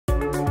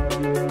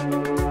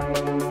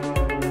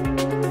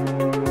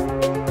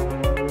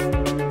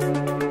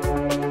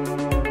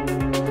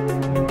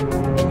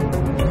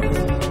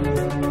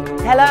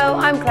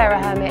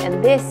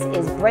This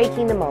is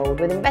Breaking the Mould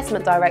with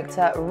investment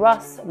director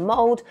Russ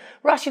Mould.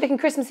 Russ, you're looking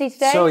Christmassy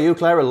today? So you,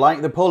 Clara,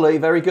 like the pulley.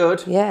 Very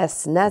good.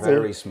 Yes, snazzy.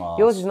 Very smart.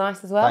 Yours is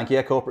nice as well. Thank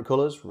you. Corporate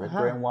colours, red,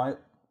 grey and white.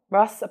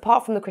 Russ,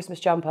 apart from the Christmas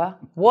jumper,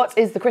 what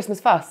is the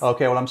Christmas fuss?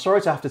 Okay, well, I'm sorry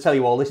to have to tell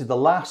you all, this is the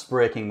last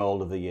Breaking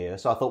Mould of the year,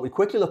 so I thought we'd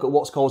quickly look at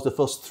what's caused the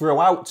fuss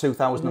throughout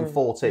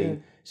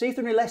 2014, see if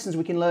there are any lessons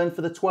we can learn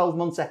for the 12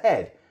 months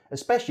ahead,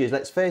 especially as,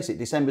 let's face it,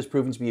 December's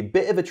proven to be a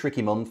bit of a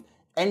tricky month,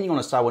 ending on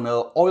a sour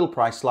note, oil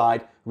price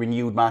slide,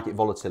 renewed market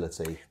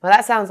volatility. Well,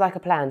 that sounds like a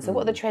plan. So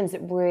what are the trends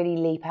that really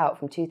leap out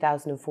from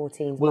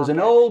 2014's Well, there's an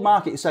old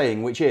market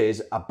saying, which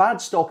is, a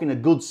bad stock in a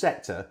good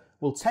sector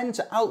will tend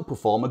to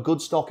outperform a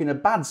good stock in a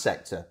bad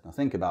sector. Now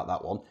think about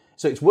that one.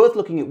 So it's worth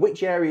looking at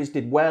which areas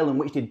did well and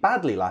which did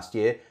badly last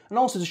year, and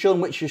also to show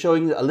which are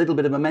showing a little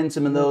bit of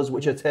momentum and those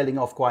which are tailing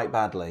off quite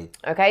badly.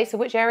 Okay, so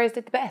which areas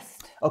did the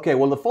best? Okay,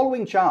 well, the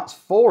following charts,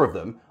 4 of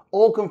them,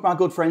 all come from our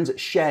good friends at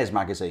Shares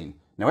magazine.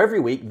 Now,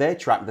 every week they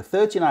track the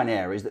 39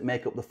 areas that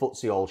make up the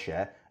FTSE All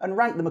Share and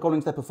rank them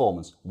according to their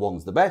performance.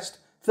 1's the best,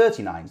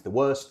 39's the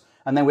worst,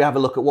 and then we have a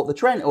look at what the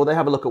trend, or they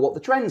have a look at what the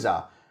trends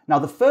are. Now,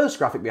 the first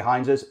graphic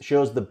behind us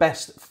shows the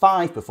best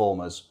 5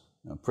 performers,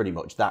 pretty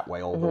much that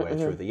way all the way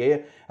through the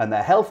year, and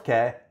they're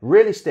healthcare,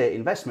 real estate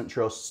investment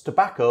trusts,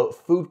 tobacco,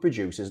 food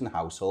producers and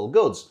household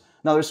goods.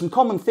 Now, there are some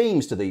common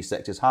themes to these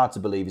sectors, hard to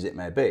believe as it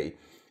may be.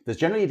 There's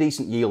generally a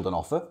decent yield on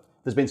offer,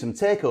 there's been some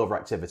takeover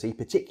activity,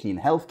 particularly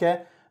in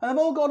healthcare, and they've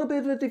all got a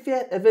bit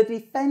of a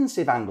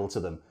defensive angle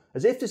to them,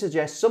 as if to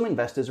suggest some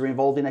investors are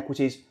involved in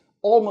equities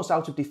almost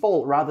out of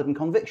default rather than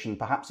conviction,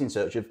 perhaps in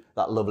search of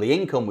that lovely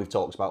income we've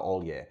talked about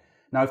all year.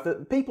 Now, if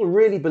the people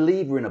really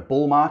believe we're in a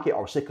bull market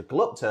or a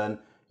cyclical upturn,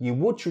 you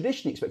would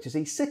traditionally expect to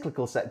see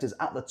cyclical sectors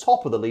at the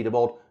top of the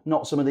leaderboard,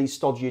 not some of these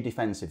stodgy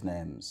defensive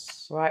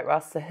names. Right,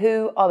 Russ, so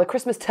who are the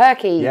Christmas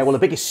turkeys? Yeah, well, the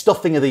biggest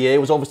stuffing of the year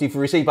was obviously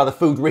received by the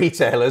food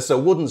retailers, so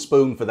wooden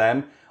spoon for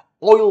them.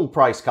 Oil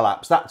price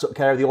collapse, that took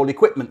care of the oil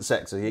equipment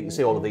sector. You can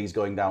see all of these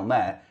going down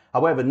there.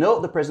 However,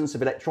 note the presence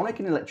of electronic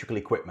and electrical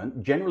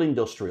equipment, general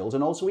industrials,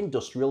 and also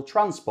industrial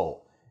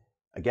transport.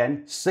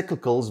 Again,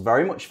 cyclicals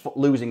very much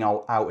losing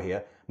out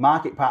here.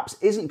 Market perhaps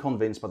isn't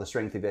convinced by the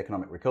strength of the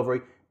economic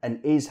recovery and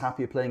is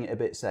happier playing it a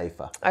bit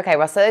safer. Okay,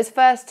 well, so those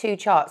first 2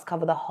 charts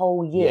cover the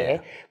whole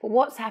year. But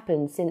what's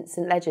happened since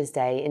St Leger's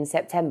Day in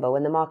September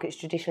when the markets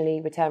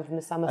traditionally return from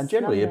the summer? And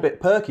generally a bit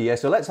perky, yeah.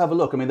 So let's have a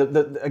look. I mean,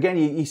 again,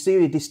 you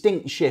see a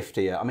distinct shift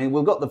here. I mean,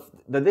 we've got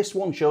this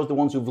one shows the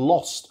ones who've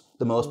lost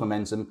the most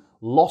momentum,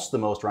 lost the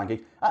most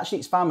ranking. Actually,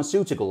 it's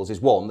pharmaceuticals is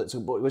one it's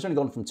only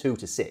gone from 2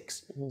 to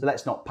 6. So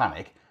let's not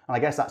panic. And I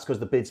guess that's because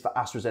the bids for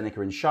AstraZeneca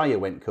and Shire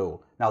went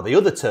cool. Now, the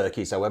other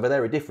turkeys, however,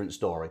 they're a different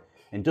story.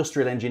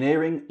 Industrial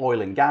engineering,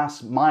 oil and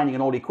gas, mining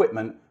and oil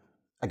equipment.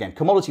 Again,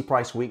 commodity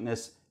price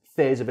weakness,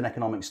 phase of an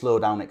economic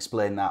slowdown,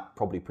 explain that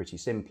probably pretty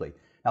simply.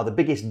 Now, the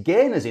biggest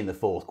gainers in the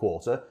 4th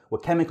quarter were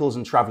chemicals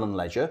and travel and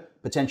leisure,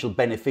 potential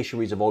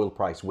beneficiaries of oil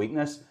price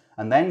weakness,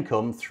 and then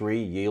come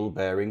 3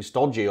 yield-bearing,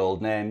 stodgy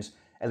old names,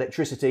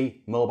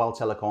 electricity, mobile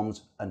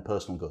telecoms, and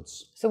personal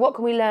goods. So what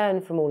can we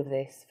learn from all of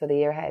this for the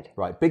year ahead?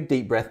 Right, big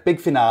deep breath,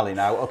 big finale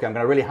now. Okay, I'm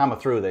going to really hammer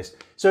through this.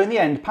 So in the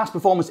end, past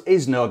performance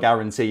is no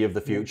guarantee of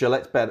the future.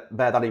 Let's bear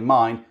that in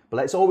mind, but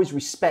let's always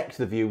respect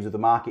the views of the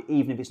market,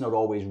 even if it's not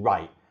always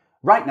right.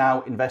 Right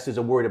now, investors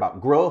are worried about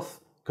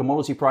growth,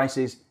 commodity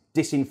prices,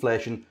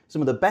 disinflation.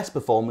 Some of the best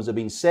performers have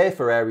been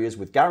safer areas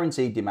with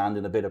guaranteed demand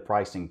and a bit of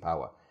pricing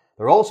power.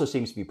 There also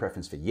seems to be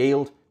preference for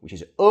yield, which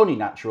is only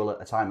natural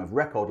at a time of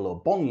record low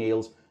bond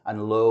yields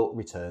and low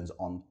returns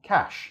on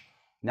cash.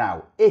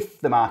 Now, if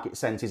the market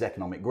senses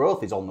economic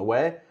growth is on the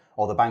way,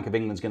 or the Bank of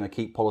England's going to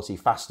keep policy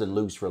fast and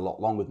loose for a lot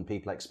longer than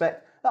people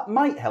expect, that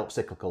might help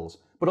cyclicals,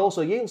 but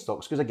also yield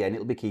stocks, because again,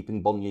 it'll be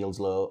keeping bond yields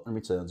low and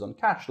returns on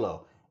cash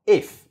low.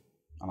 If,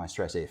 and I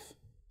stress if,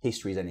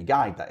 history is any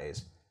guide, that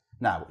is.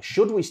 Now,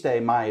 should we stay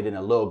mired in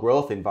a low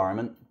growth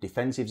environment,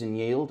 defensives in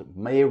yield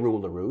may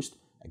rule the roost,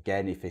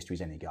 again, if history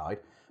is any guide,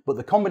 but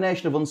the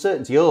combination of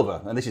uncertainty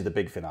over, and this is the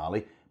big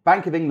finale,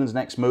 Bank of England's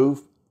next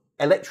move,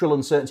 electoral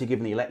uncertainty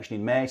given the election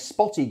in May,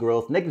 spotty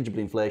growth, negligible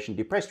inflation,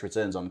 depressed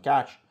returns on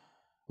cash,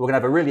 we're going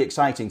to have a really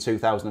exciting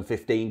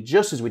 2015,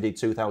 just as we did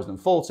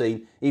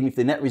 2014, even if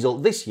the net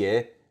result this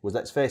year was,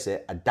 let's face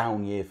it, a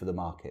down year for the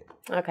market.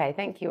 Okay,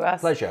 thank you,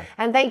 Russ. Pleasure.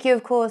 And thank you,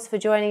 of course, for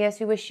joining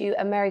us. We wish you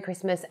a Merry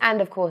Christmas and,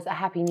 of course, a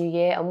Happy New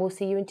Year, and we'll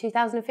see you in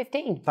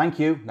 2015. Thank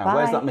you. Now, Bye.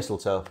 Where's that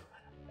mistletoe?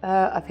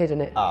 I've hidden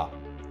it. Ah.